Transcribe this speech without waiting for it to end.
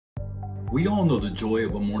We all know the joy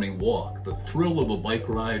of a morning walk, the thrill of a bike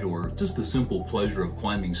ride, or just the simple pleasure of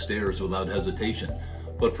climbing stairs without hesitation.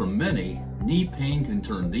 But for many, knee pain can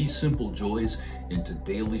turn these simple joys into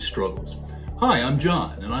daily struggles. Hi, I'm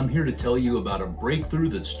John, and I'm here to tell you about a breakthrough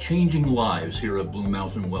that's changing lives here at Blue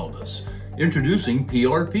Mountain Wellness. Introducing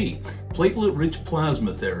PRP, Platelet-Rich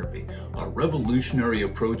Plasma Therapy, a revolutionary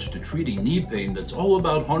approach to treating knee pain that's all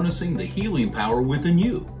about harnessing the healing power within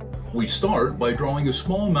you. We start by drawing a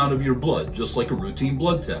small amount of your blood, just like a routine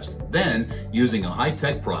blood test. Then, using a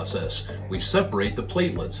high-tech process, we separate the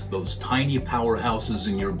platelets, those tiny powerhouses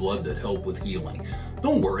in your blood that help with healing.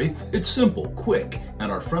 Don't worry, it's simple, quick, and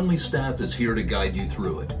our friendly staff is here to guide you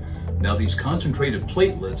through it. Now, these concentrated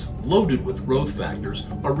platelets, loaded with growth factors,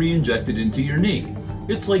 are reinjected into your knee.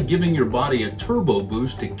 It's like giving your body a turbo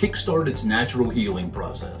boost to kickstart its natural healing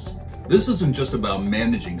process. This isn't just about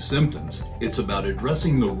managing symptoms, it's about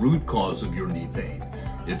addressing the root cause of your knee pain.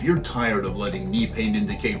 If you're tired of letting knee pain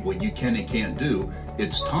indicate what you can and can't do,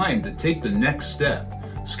 it's time to take the next step.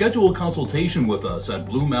 Schedule a consultation with us at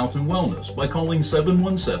Blue Mountain Wellness by calling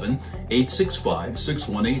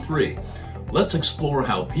 717-865-6183. Let's explore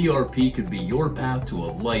how PRP could be your path to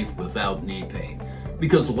a life without knee pain.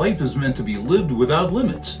 Because life is meant to be lived without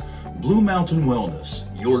limits. Blue Mountain Wellness,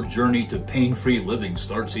 your journey to pain-free living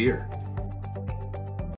starts here.